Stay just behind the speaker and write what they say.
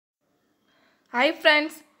Hi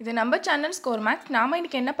friends, இது நம்ம channel Scoremax. நாம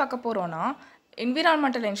இன்னைக்கு என்ன பார்க்க போறோம்னா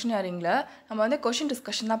environmental engineeringல நம்ம வந்து question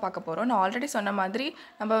discussion தான் பார்க்க போறோம். நான் ஆல்ரெடி சொன்ன மாதிரி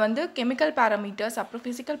நம்ம வந்து chemical parameters அப்புறம்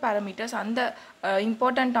physical parameters அந்த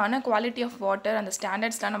இம்பார்ட்டன்ட்டான quality of water அந்த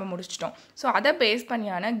ஸ்டாண்டர்ட்ஸ்லாம் நம்ம முடிச்சிட்டோம். ஸோ அதை பேஸ்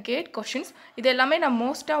பண்ணியான கேட் கொஷின்ஸ் இது எல்லாமே நான்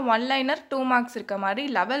மோஸ்ட்டாக 1 லைனர் 2 மார்க்ஸ் இருக்க மாதிரி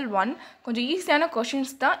லெவல் 1 கொஞ்சம் ஈஸியான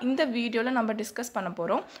கொஷின்ஸ் தான் இந்த வீடியோவில் நம்ம டிஸ்கஸ் பண்ண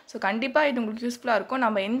போகிறோம். ஸோ கண்டிப்பாக இது உங்களுக்கு யூஸ்ஃபுல்லாக இருக்கும்.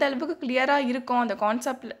 நம்ம எந்த அளவுக்கு கிளியராக இருக்கோம் அந்த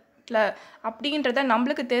கான்செப்டில் அப்படின்றத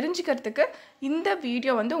நம்மளுக்கு தெரிஞ்சுக்கிறதுக்கு இந்த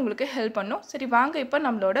வீடியோ வந்து உங்களுக்கு ஹெல்ப் பண்ணும். சரி வாங்க இப்போ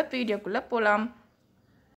நம்மளோட வீடியோக்குள்ளே போகலாம்.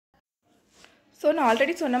 ஸோ நான்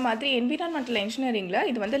ஆல்ரெடி சொன்ன மாதிரி என்விரான்மெண்டல் இன்ஜினியரிங்கில்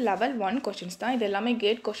இது வந்து லெவல் 1 கொஷின்ஸ் தான். இது எல்லாமே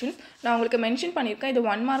கேட் கொஷின்ஸ். நான் உங்களுக்கு மென்ஷன் பண்ணியிருக்கேன். இது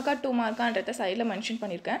 1 மார்க்கா 2 மார்க்கான்றத சைடில் மென்ஷன்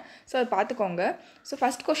பண்ணியிருக்கேன். ஸோ அதை பார்த்துக்கோங்க. ஸோ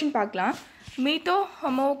ஃபஸ்ட் கொஷின் பார்க்கலாம்.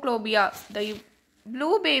 மீத்தோஹோமோக்ளோபியா the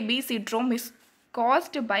blue baby syndrome is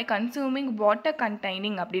caused by consuming water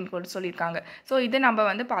containing அப்படின்னு சொல்லியிருக்காங்க. ஸோ இது நம்ம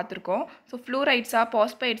வந்து பார்த்துருக்கோம். ஸோ ஃப்ளூரைட்ஸா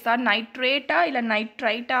பாஸ்பேட்ஸா நைட்ரேட்டா இல்லை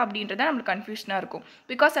நைட்ரைட்டா அப்படின்றத நம்மளுக்கு கன்ஃபியூஷனாக இருக்கும்.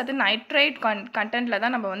 பிகாஸ் அது நைட்ரேட் கண்டென்ட்டில்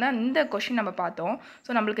தான் நம்ம வந்து அந்த கொஷின் நம்ம பார்த்தோம்.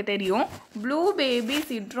 ஸோ நம்மளுக்கு தெரியும் ப்ளூ பேபி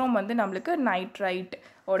சிண்ட்ரோம் வந்து நம்மளுக்கு நைட்ரைட்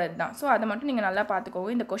ஓடது தான். ஸோ அதை மட்டும் நீங்கள் நல்லா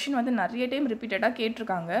பார்த்துக்கோங்க. இந்த கொஷின் வந்து நிறைய டைம் ரிப்பீட்டடாக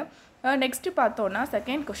கேட்டிருக்காங்க. நெக்ஸ்ட்டு பார்த்தோன்னா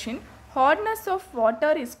second question. Hardness of water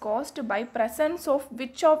is caused by presence of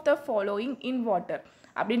which of the following in water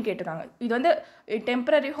அப்படின்னு கேட்டிருக்காங்க. இது வந்து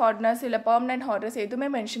டெம்பரரி ஹார்ட்னஸ் இல்லை பர்மனெண்ட் ஹார்ட்னஸ் எதுவுமே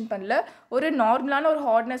மென்ஷன் பண்ணல. ஒரு நார்மலான ஒரு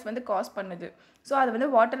ஹார்ட்னஸ் வந்து காஸ் பண்ணுது. ஸோ அது வந்து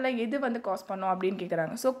வாட்டரில் எது வந்து காஸ் பண்ணும் அப்படின்னு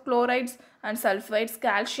கேட்குறாங்க. So chlorides and sulphides,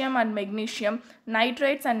 calcium and magnesium,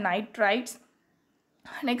 nitrites and nitrites,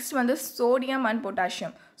 next வந்து சோடியம் அண்ட்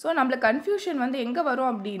பொட்டாசியம். ஸோ நம்மளுக்கு கன்ஃபியூஷன் வந்து எங்கே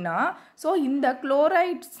வரும் அப்படின்னா ஸோ இந்த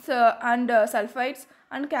chlorides and sulphides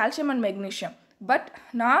and calcium and magnesium. But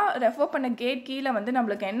நான் ரெஃபர் பண்ண கேட் கீழே வந்து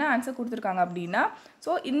நம்மளுக்கு என்ன ஆன்சர் கொடுத்துருக்காங்க அப்படின்னா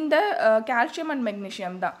ஸோ இந்த கால்சியம் அண்ட்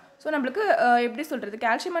மெக்னீஷியம் தான். ஸோ நம்மளுக்கு எப்படி சொல்கிறது,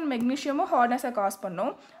 கால்சியம் அண்ட் மெக்னீஷியமும் ஹார்ட்னஸை காஸ்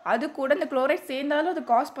பண்ணும். அது கூட இந்த குளோரைட் சேர்ந்தாலும் அது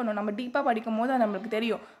காஸ் பண்ணும். நம்ம டீப்பாக படிக்கும் போது அது நம்மளுக்கு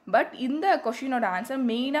தெரியும். பட் இந்த கொஷினோட ஆன்சர்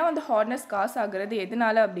மெயினாக வந்து ஹார்ட்னஸ் காஸ் ஆகுறது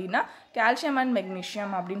எதனால அப்படின்னா கால்சியம் அண்ட்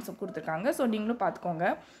மெக்னீஷியம் அப்படின்னு சொல்லி கொடுத்துருக்காங்க. ஸோ நீங்களும் பார்த்துக்கோங்க.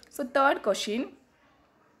 So third question.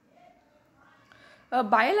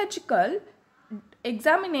 Biological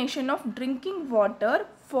examination of drinking water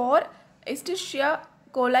for Escherichia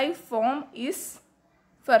coli form is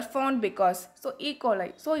performed because so E. coli.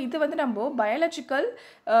 So இது வந்து நம்ம பயாலஜிக்கல்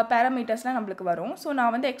பேராமீட்டர்ஸ்லாம் நம்மளுக்கு வரும். ஸோ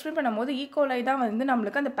நான் வந்து எக்ஸ்பிளைன் பண்ணும்போது E. coli தான் வந்து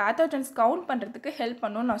நம்மளுக்கு அந்த பேத்தோஜன்ஸ் கவுண்ட் பண்ணுறதுக்கு ஹெல்ப்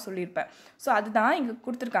பண்ணணும்னு நான் சொல்லியிருப்பேன். ஸோ அதுதான் இங்கே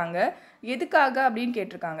கொடுத்துருக்காங்க. எதுக்காக அப்படின்னு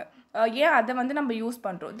கேட்டிருக்காங்க. ஏன் அதை வந்து நம்ம யூஸ்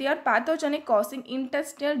பண்ணுறோம். they are pathogenic causing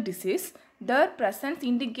intestinal disease. Their presence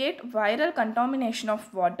indicate viral contamination of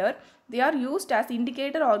water. They are used as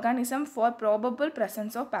indicator organism for probable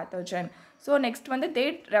presence of pathogen. So next வந்து they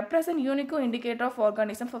represent unique indicator of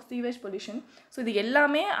organism for sewage pollution. So இது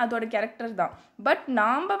எல்லாமே அதோட character தான். But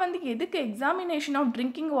நாம் வந்து எதுக்கு examination of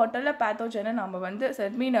drinking வாட்டரில் பேத்தோஜனை நம்ம வந்து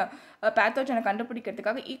பேத்தோஜனை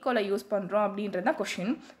கண்டுபிடிக்கிறதுக்காக ஈக்குவலை யூஸ் பண்ணுறோம் அப்படின்றது தான்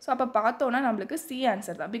கொஷின். ஸோ அப்போ பார்த்தோன்னா நம்மளுக்கு சி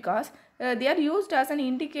ஆன்சர் தான். Because they are used as an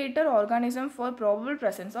indicator organism for probable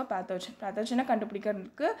presence of pathogen. பேத்தோஜனை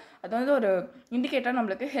கண்டுபிடிக்கிறதுக்கு அது வந்து ஒரு இண்டிகேட்டர்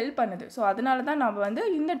நம்மளுக்கு ஹெல்ப் பண்ணுது. ஸோ அதனால தான் நம்ம வந்து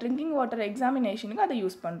இந்த ட்ரிங்கிங் வாட்டர் எக்ஸாமினேஷனுக்கு அதை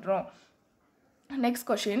யூஸ் பண்ணுறோம். Next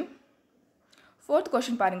question. ஃபோர்த்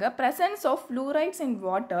கொஷின் பாருங்கள். presence of fluorides in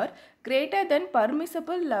water greater than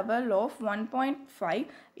permissible level of 1.5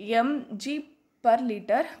 mg per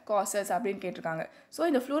liter causes அப்படின்னு கேட்டிருக்காங்க. ஸோ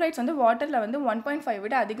இந்த ஃப்ளூரைட்ஸ் வந்து வாட்டரில் வந்து 1.5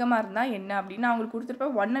 விட அதிகமாக இருந்தால் என்ன அப்படின்னு அவங்களுக்கு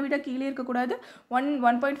கொடுத்துருப்பேன். 1 விட கீழே இருக்கக்கூடாது,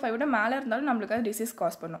 1.5 விட மேலே இருந்தாலும் நம்மளுக்கு அது டிசீஸ்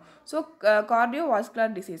காஸ் பண்ணும். ஸோ கார்டியோ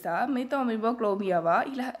வாஸ்குலர் டிசீஸா, மீத்தோமிபோக்ளோபியாவா,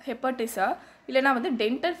 இல்லை ஹெப்படைட்டிஸா, இல்லைனா வந்து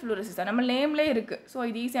டென்டல் ஃப்ளூரோசிஸா. நம்ம நேம்லேயே இருக்குது. ஸோ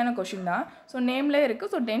இது ஈஸியான கொஷின் தான். ஸோ நேம்லேயே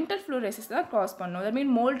இருக்குது. ஸோ டென்டல் ஃப்ளூரோசிஸ் தான் காஸ் பண்ணும். தட்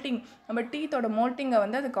மீன் மோல்ட்டிங், நம்ம டீத்தோட மோல்ட்டிங்கை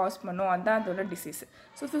வந்து அது காஸ் பண்ணும். அதுதான் அதோட டிசீஸ்.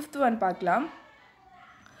 ஸோ ஃபிஃப்த் ஒன் பார்க்கலாம்.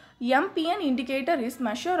 MPN indicator is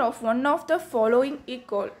measure of one of the following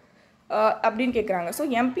equal அப்படின்னு கேட்குறாங்க. ஸோ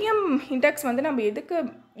MPM இண்டெக்ஸ் வந்து நம்ம எதுக்கு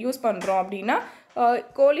யூஸ் பண்ணுறோம் அப்படின்னா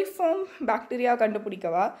கோலிஃபார்ம் பாக்டீரியா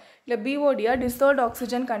கண்டுபிடிக்கவா, இல்லை பிஓடியா, டிசால்வ்ட்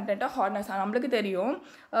ஆக்சிஜன் கண்டென்ட்டாக ஹார்ட்னஸாக நம்மளுக்கு தெரியும்.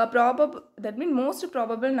 That mean most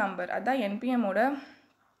probable number அதுதான் என்பிஎம்மோட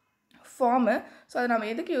ஃபார்மு. ஸோ அதை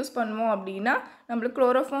நம்ம எதுக்கு யூஸ் பண்ணுவோம் அப்படின்னா நம்மளுக்கு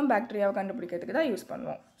குளோரோஃபார்ம் பாக்டீரியாவை கண்டுபிடிக்கிறதுக்கு தான் யூஸ்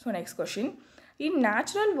பண்ணுவோம். So next question. in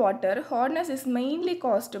natural water hardness is mainly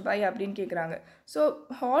caused by அப்படின்னு கேட்குறாங்க. ஸோ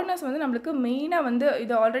ஹார்ட்னஸ் வந்து நம்மளுக்கு மெயினாக வந்து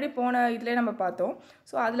இது ஆல்ரெடி போன இதிலே நம்ம பார்த்தோம்.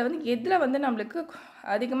 ஸோ அதில் வந்து எதில் வந்து நம்மளுக்கு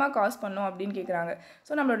அதிகமாக காஸ் பண்ணோம் அப்படின்னு கேட்குறாங்க.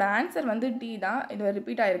 ஸோ நம்மளோட ஆன்சர் வந்து டி தான். இது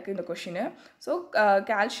ரிப்பீட் ஆகிருக்கு இந்த கொஷினு. ஸோ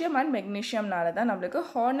கால்சியம் அண்ட் மெக்னீஷியம்னால தான் நம்மளுக்கு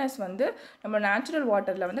ஹார்ட்னஸ் வந்து நம்ம நேச்சுரல்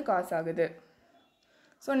வாட்டரில் வந்து காஸ் ஆகுது.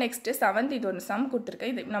 ஸோ நெக்ஸ்ட்டு செவன்த் இது ஒன்று சம்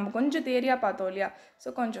கொடுத்துருக்கேன். இது நம்ம கொஞ்சம் தேரியாக பார்த்தோம் இல்லையா. ஸோ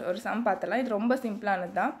கொஞ்சம் ஒரு சம் பார்த்தலாம். இது ரொம்ப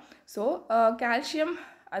சிம்பிளானது தான். So calcium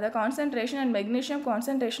the concentration and magnesium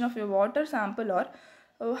concentration of your water sample are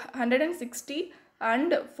 160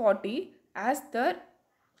 and 40 as the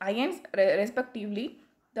ions respectively.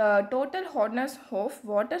 The total hardness of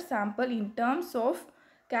water sample in terms of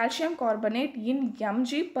calcium carbonate in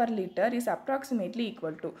mg per liter is approximately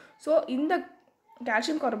equal to. So in the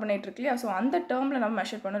calcium carbonate இருக்கு இல்லையா, so அந்த டேர்மில் நம்ம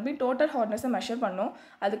measure பண்ணோம். இப்படி total ஹார்ட்னஸை measure பண்ணோம்.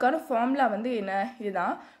 அதுக்கான formula வந்து என்ன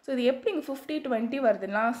இதுதான். ஸோ இது எப்படி இங்கே 50-20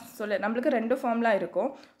 வருதுன்னா நம்மளுக்கு 2 ஃபார்முலா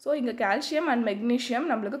இருக்கும். ஸோ இங்கே கால்சியம் அண்ட் மெக்னீஷியம்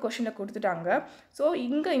நம்மளுக்கு கொஷினில் கொடுத்துட்டாங்க. ஸோ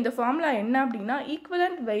இங்கே இந்த ஃபார்முலா என்ன அப்படின்னா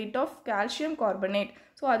equivalent weight of calcium carbonate.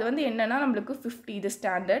 So அது வந்து என்னென்னா நம்மளுக்கு 50 இது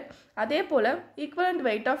ஸ்டாண்டர்ட். அதே போல் equivalent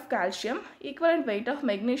weight of calcium, equivalent weight of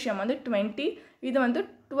magnesium வந்து 20, இது வந்து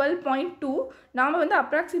 12.2. நாம் வந்து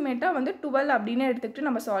அப்ராக்சிமேட்டாக வந்து 12 அப்படின்னு எடுத்துக்கிட்டு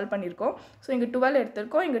நம்ம சால்வ் பண்ணியிருக்கோம். ஸோ இங்கே 12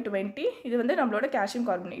 எடுத்திருக்கோம், இங்கே 20. இது வந்து நம்மளோட கால்சியம்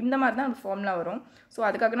கார்பனேட். இந்த மாதிரி தான் நம்ம ஃபார்முலா வரும். ஸோ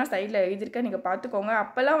அதுக்காக நான் சைடில் எழுதியிருக்கேன், நீங்கள் பார்த்துக்கோங்க.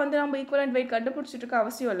 அப்போல்லாம் வந்து நம்ம ஈக்குவலண்ட் வெயிட் கண்டுபிடிச்சிட்டு இருக்க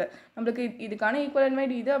அவசியம் இல்லை. நம்மளுக்கு இதுக்கான ஈக்குவலண்ட்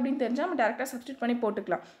வெயிட் இது அப்படின்னு தெரிஞ்சால் நம்ம டேரெக்டாக சப்ஸ்டியூட் பண்ணி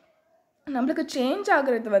போட்டுக்கலாம். நம்மளுக்கு சேஞ்ச்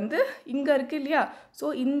ஆகுறது வந்து இங்கே இருக்குது இல்லையா, ஸோ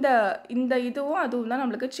இந்த இதுவும் அதுவும் தான்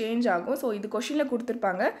நம்மளுக்கு சேஞ்ச் ஆகும். ஸோ இது கொஷினில்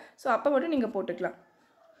கொடுத்துருப்பாங்க. ஸோ அப்போ மட்டும் நீங்கள் போட்டுக்கலாம்.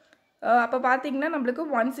 அப்போ பார்த்தீங்கன்னா நம்மளுக்கு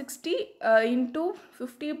 160 into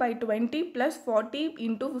 50/20 + 40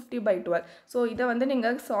 into 50/12. ஸோ இதை வந்து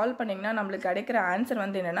நீங்கள் சால்வ் பண்ணிங்கன்னா நம்மளுக்கு கிடைக்கிற ஆன்சர்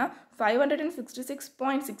வந்து என்னென்னா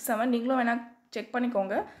 566.67. நீங்களும் வேணால் செக்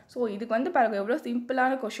பண்ணிக்கோங்க. ஸோ இதுக்கு வந்து பாருங்கள் எவ்வளோ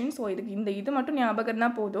சிம்பிளான கொஷின். ஸோ இதுக்கு இது மட்டும் ஞாபகம்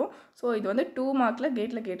இருந்தால் போதும். ஸோ இது வந்து 2 மார்க்கில்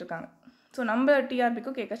கேட்டில் கேட்டிருக்காங்க. ஸோ நம்ம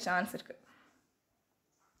டிஆர்பிக்கும் கேட்க சான்ஸ் இருக்குது.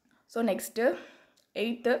 So next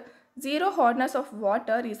 8th, zero hardness of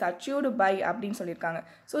water is achieved by அப்படின்னு சொல்லியிருக்காங்க.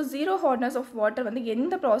 So zero hardness of water வந்து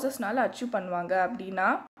எந்த ப்ராசஸ்னால அச்சீவ் பண்ணுவாங்க அப்படின்னா,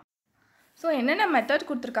 ஸோ என்னென்ன மெத்தட்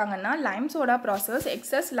கொடுத்துருக்காங்கன்னா Lime soda process,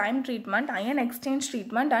 excess Lime treatment, iron exchange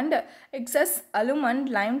treatment and excess அலுமன்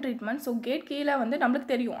Lime treatment. So gate கீழே வந்து நம்மளுக்கு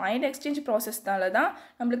தெரியும் அயன் எக்ஸ்சேஞ்ச் ப்ராசஸ்னால தான்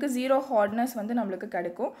நம்மளுக்கு ஜீரோ ஹார்ட்னஸ் வந்து நம்மளுக்கு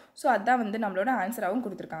கிடைக்கும். ஸோ அதுதான் வந்து நம்மளோட ஆன்சராகவும்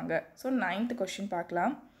கொடுத்துருக்காங்க. ஸோ 9th கொஸ்டின்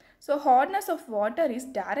பார்க்கலாம். So hardness of water is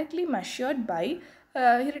directly measured by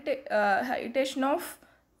irritation of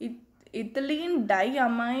ethylene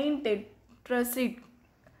diamine tetracid.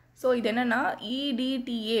 So இது என்னென்னா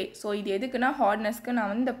EDTA. ஸோ இது எதுக்குன்னா ஹார்ட்னஸ்க்கு நான்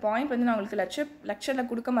வந்து இந்த பாயிண்ட் வந்து நான் உங்களுக்கு லெக்சரில்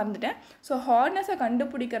கொடுக்க மறந்துட்டேன். ஸோ ஹார்ட்னஸை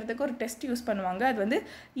கண்டுபிடிக்கிறதுக்கு ஒரு டெஸ்ட் யூஸ் பண்ணுவாங்க. அது வந்து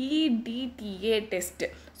EDTA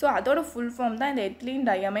டெஸ்ட்டு. ஸோ அதோட ஃபுல் ஃபார்ம் தான் இந்த எத்திலீன்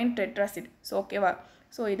டயமைன் டெட்ராசிட். ஸோ ஓகேவா,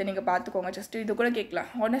 ஸோ இதை நீங்கள் பார்த்துக்கோங்க. ஜஸ்ட்டு இது கூட கேட்கலாம்,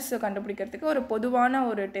 ஹார்ட்னஸ் கண்டுபிடிக்கிறதுக்கு ஒரு பொதுவான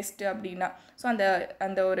ஒரு டெஸ்ட்டு அப்படின்னா. ஸோ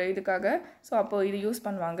அந்த ஒரு இதுக்காக ஸோ அப்போது இது யூஸ்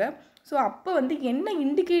பண்ணுவாங்க. ஸோ அப்போ வந்து என்ன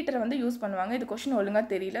இண்டிகேட்டரை வந்து யூஸ் பண்ணுவாங்க, இது கொஷின் ஒழுங்காக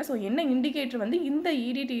தெரியல. ஸோ என்ன இண்டிகேட்டர் வந்து இந்த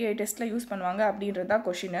EDTA டெஸ்ட்டில் யூஸ் பண்ணுவாங்க அப்படின்றது தான்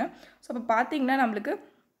கொஷினு. ஸோ அப்போ பார்த்தீங்கன்னா நம்மளுக்கு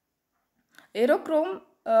எரோக்ரோம்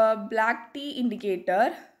பிளாக் டீ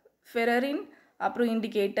இண்டிகேட்டர், ஃபெரரின் அப்புறம்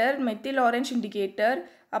இண்டிகேட்டர், மெத்தில் ஆரஞ்ச் இண்டிகேட்டர்,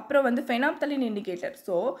 அப்புறம் வந்து ஃபெனாப்தலின் இண்டிகேட்டர்.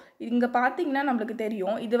 ஸோ இங்கே பார்த்தீங்கன்னா நம்மளுக்கு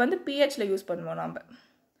தெரியும் இது வந்து pHல யூஸ் பண்ணுவோம் நம்ம.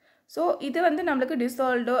 ஸோ இது வந்து நம்மளுக்கு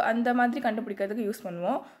டிசால்டோ அந்த மாதிரி கண்டுபிடிக்கிறதுக்கு யூஸ்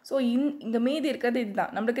பண்ணுவோம். ஸோ இங்கே மீதி இருக்கிறது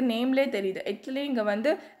இதுதான், நம்மளுக்கு நேம்லே தெரியுது ஆக்சுவலி இங்கே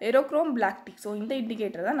வந்து எரோக்ரோம் பிளாக் டீ. ஸோ இந்த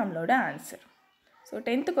இண்டிகேட்டர் தான் நம்மளோட ஆன்சர். ஸோ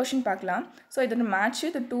 10th கொஷின் பார்க்கலாம். ஸோ இது மேட்ச்சு,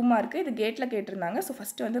 இது 2 மார்க்கு, இது கேட்டில் கேட்டிருந்தாங்க. ஸோ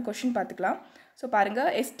ஃபஸ்ட்டு வந்து கொஷின் பார்த்துக்கலாம். ஸோ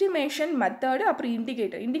பாருங்கள், எஸ்டிமேஷன் மெத்தடு அப்புறம்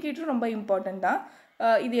இண்டிகேட்டர் ரொம்ப இம்பார்ட்டன்ட் தான்.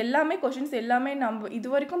 இது எல்லாமே கொஷின்ஸ் எல்லாமே நம்ம இது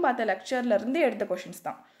வரைக்கும் பார்த்த லெக்சர்லேருந்து எடுத்த கொஷின்ஸ்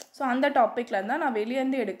தான். ஸோ அந்த டாப்பிக்கில் இருந்தால் நான்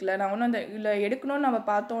வெளியேருந்து எடுக்கல. நான் ஒன்றும் அந்த இல்லை எடுக்கணும்னு நம்ம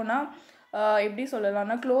பார்த்தோன்னா எப்படி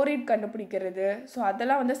சொல்லலாம்னா குளோரைட் கண்டுபிடிக்கிறது. ஸோ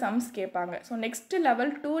அதெல்லாம் வந்து சம்ஸ் கேட்பாங்க. ஸோ நெக்ஸ்ட்டு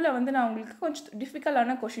லெவல் 2ல் வந்து நான் உங்களுக்கு கொஞ்சம்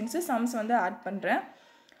டிஃபிகல்ட்டான கொஷின்ஸு சம்ஸ் வந்து ஆட் பண்ணுறேன்.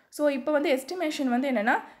 ஸோ இப்போ வந்து எஸ்டிமேஷன் வந்து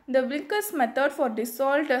என்னென்னா இந்த வில்கஸ் மெத்தட் ஃபார்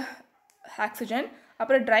டிசால்வ்ட் ஆக்சிஜன்,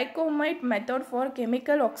 அப்புறம் ட்ரைகோமைட் method for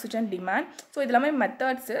chemical oxygen demand. So இது எல்லாமே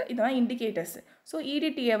மெத்தட்ஸு, இதெல்லாம் இண்டிகேட்டர்ஸ். ஸோ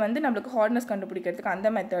EDTA வந்து நம்மளுக்கு ஹார்ட்னஸ் கண்டுபிடிக்கிறதுக்கு அந்த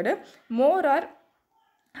method. More or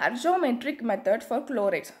அர்ஜோமெட்ரிக் method for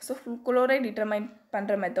chlorides. So chloride determine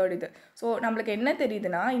பண்ணுற மெத்தட் இது. ஸோ நம்மளுக்கு என்ன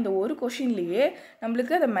தெரியுதுன்னா இந்த ஒரு கொஷின்லேயே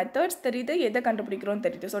நம்மளுக்கு அந்த மெத்தட்ஸ் தெரியுது, எதை கண்டுபிடிக்கிறோன்னு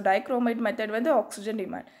தெரியுது. ஸோ டைக்ரோமைட் மெத்தட் வந்து ஆக்சிஜன்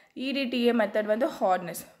டிமாண்ட், EDTA மெத்தட் வந்து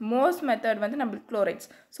ஹார்ட்னஸ், மோஸ் மெத்தட் வந்து நம்மளுக்கு குளோரைட்ஸ்.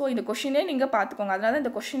 ஸோ இந்த கொஷினே நீங்கள் பார்த்துக்கோங்க. அதனால தான்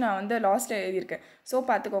இந்த கொஷின் நான் வந்து லாஸ்ட்டில் எழுதியிருக்கேன். ஸோ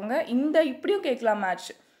பார்த்துக்கோங்க, இப்படியும் கேட்கலாம்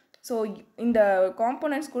மேட்ச். ஸோ இந்த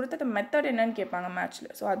காம்போனன்ட்ஸ் கொடுத்து அந்த மெத்தட் என்னன்னு கேட்பாங்க மேட்ச்சில்.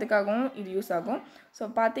 ஸோ அதுக்காகவும் இது யூஸ் ஆகும். ஸோ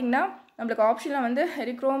பார்த்திங்கன்னா நம்மளுக்கு ஆப்ஷனில் வந்து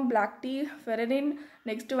ஹெரிக்ரோம் பிளாக் டீ, ஃபெரரின்,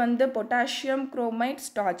 நெக்ஸ்ட்டு வந்து பொட்டாசியம் குரோமைட்,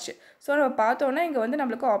 ஸ்டார்ச். ஸோ நம்ம பார்த்தோன்னா இங்கே வந்து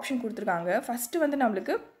நம்மளுக்கு ஆப்ஷன் கொடுத்துருக்காங்க. ஃபஸ்ட்டு வந்து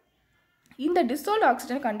நம்மளுக்கு இந்த டிசால்வ்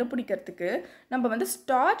ஆக்சிஜன் கண்டுபிடிக்கிறதுக்கு நம்ம வந்து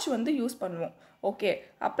ஸ்டார்ச் வந்து யூஸ் பண்ணுவோம். ஓகே,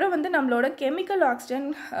 அப்புறம் வந்து நம்மளோட கெமிக்கல்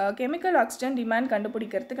ஆக்சிஜன் டிமாண்ட்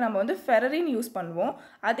கண்டுபிடிக்கிறதுக்கு நம்ம வந்து ஃபெரரின் யூஸ் பண்ணுவோம்.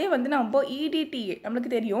 அதே வந்து நம்ம EDTA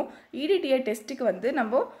நம்மளுக்கு தெரியும், EDTA டெஸ்ட்டுக்கு வந்து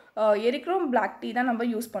நம்ம எரிக்ரோம் பிளாக் டீ தான் நம்ம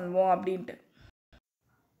யூஸ் பண்ணுவோம் அப்படின்ட்டு.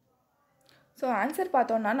 ஸோ ஆன்சர்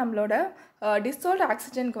பார்த்தோன்னா நம்மளோட டிசால்வ்ட்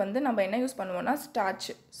ஆக்சிஜனுக்கு வந்து நம்ம என்ன யூஸ் பண்ணுவோம்னா ஸ்டார்ச்.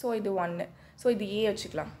 ஸோ இது 1. ஸோ இது ஏ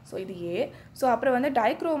வச்சுக்கலாம். ஸோ இது ஏ. ஸோ அப்புறம் வந்து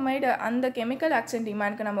டைக்ரோமைடு அந்த கெமிக்கல் ஆக்சிஜன்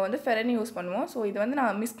டிமாண்டுக்கு நம்ம வந்து ஃபெரன் யூஸ் பண்ணுவோம். ஸோ இது வந்து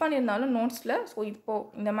நான் மிஸ் பண்ணியிருந்தாலும் நோட்ஸில் ஸோ இப்போது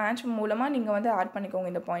இந்த மேட்ச் மூலமாக நீங்கள் வந்து ஆட்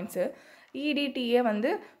பண்ணிக்கோங்க இந்த பாயிண்ட்ஸு. EDTA வந்து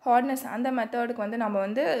ஹார்ட்னஸ் அந்த மெத்தடுக்கு வந்து நம்ம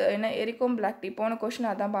வந்து என்ன எரிக்கோம் பிளாக் டீ போன கொஷின்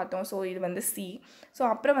அதான் பார்த்தோம். ஸோ இது வந்து சி. ஸோ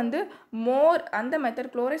அப்புறம் வந்து மோர் அந்த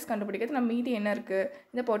மெத்தட் குளோரைஸ் கண்டுபிடிக்கிறது நம்ம மீதி என்ன இருக்குது,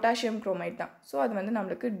 இந்த பொட்டாசியம் குரோமைட் தான். ஸோ அது வந்து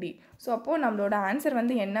நம்மளுக்கு டி. ஸோ அப்போது நம்மளோட ஆன்சர்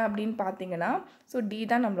வந்து என்ன அப்படின்னு பார்த்தீங்கன்னா ஸோ டி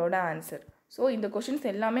தான் நம்மளோட ஆன்சர். ஸோ இந்த கொஷின்ஸ்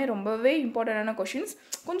எல்லாமே ரொம்பவே இம்பார்ட்டண்டான கொஷின்ஸ்.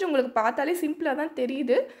 கொஞ்சம் உங்களுக்கு பார்த்தாலே சிம்பிளாக தான்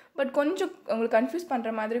தெரியுது, பட் கொஞ்சம் உங்களுக்கு கன்ஃபியூஸ் பண்ணுற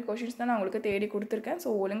மாதிரி கொஷின்ஸ் தான் நான் உங்களுக்கு தேடி கொடுத்துருக்கேன். ஸோ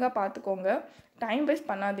ஒழுங்காக பார்த்துக்கோங்க, டைம் வேஸ்ட்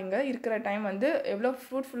பண்ணாதீங்க. இருக்கிற டைம் வந்து எவ்வளோ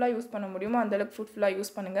ஃப்ரூட்ஃபுல்லாக யூஸ் பண்ண முடியுமோ அந்தளவுக்கு ஃப்ரூட்ஃபுல்லாக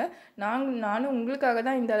யூஸ் பண்ணுங்கள். நானும் உங்களுக்காக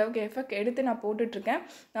தான் இந்த அளவுக்கு எஃபெக்ட் எடுத்து நான் போட்டுட்ருக்கேன்.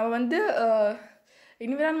 நம்ம வந்து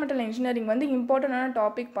என்விரான்மெண்டல் இன்ஜினியரிங் வந்து இம்பார்ட்டண்டான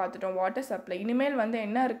டாபிக் பார்த்துட்டோம், வாட்டர் சப்ளை. இனிமேல் வந்து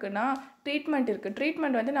என்ன இருக்குன்னா ட்ரீட்மெண்ட் இருக்குது.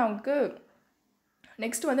 ட்ரீட்மெண்ட் வந்து நான் உங்களுக்கு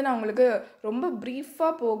நெக்ஸ்ட் வந்து நான் உங்களுக்கு ரொம்ப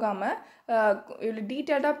ப்ரீஃபாக போகாமல் இவ்வளோ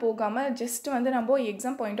டீட்டெயில்டாக போகாமல் ஜஸ்ட் வந்து நம்ம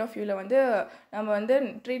எக்ஸாம் பாயிண்ட் ஆஃப் வியூவில் வந்து நம்ம வந்து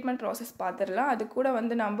ட்ரீட்மெண்ட் ப்ராசஸ் பார்த்துடலாம். அது கூட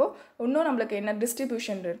வந்து நம்ம இன்னும் நம்மளுக்கு என்ன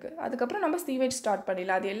டிஸ்ட்ரிபியூஷன் இருக்குது, அதுக்கப்புறம் நம்ம சீவேஜ் ஸ்டார்ட்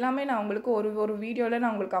பண்ணிடலாம். அது எல்லாமே நான் உங்களுக்கு ஒரு வீடியோவில்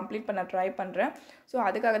நான் உங்களுக்கு கம்ப்ளீட் பண்ண ட்ரை பண்ணுறேன். ஸோ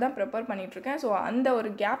அதுக்காக தான் ப்ரிப்பேர் பண்ணிகிட்ருக்கேன். ஸோ அந்த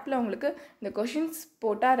ஒரு கேப்பில் உங்களுக்கு இந்த கொஷின்ஸ்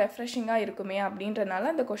போட்டால் ரெஃப்ரெஷிங்காக இருக்குமே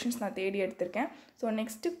அப்படின்றனால அந்த கொஷின்ஸ் நான் தேடி எடுத்திருக்கேன். ஸோ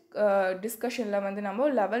நெக்ஸ்ட்டு டிஸ்கஷனில் வந்து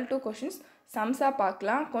நம்ம லெவல் 2 கொஷின்ஸ் சம்ஸாக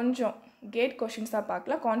பார்க்கலாம், கொஞ்சம் கேட் கொஷின்ஸாக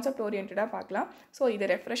பார்க்கலாம், கான்செப்ட் ஓரியன்டாக பார்க்கலாம். ஸோ இது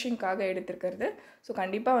ரெஃப்ரெஷிங்காக எடுத்துருக்கிறது. ஸோ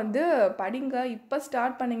கண்டிப்பாக வந்து படிங்க. இப்போ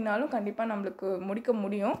ஸ்டார்ட் பண்ணிங்கனாலும் கண்டிப்பாக நம்மளுக்கு முடிக்க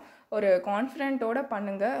முடியும். ஒரு கான்ஃபிடென்ட்டோடு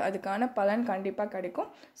பண்ணுங்கள், அதுக்கான பலன் கண்டிப்பாக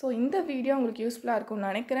கிடைக்கும். ஸோ இந்த வீடியோ உங்களுக்கு யூஸ்ஃபுல்லாக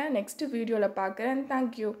இருக்கும்னு நினைக்கிறேன். நெக்ஸ்ட் வீடியோவில் பார்க்குறேன்.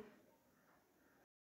 தேங்க்யூ.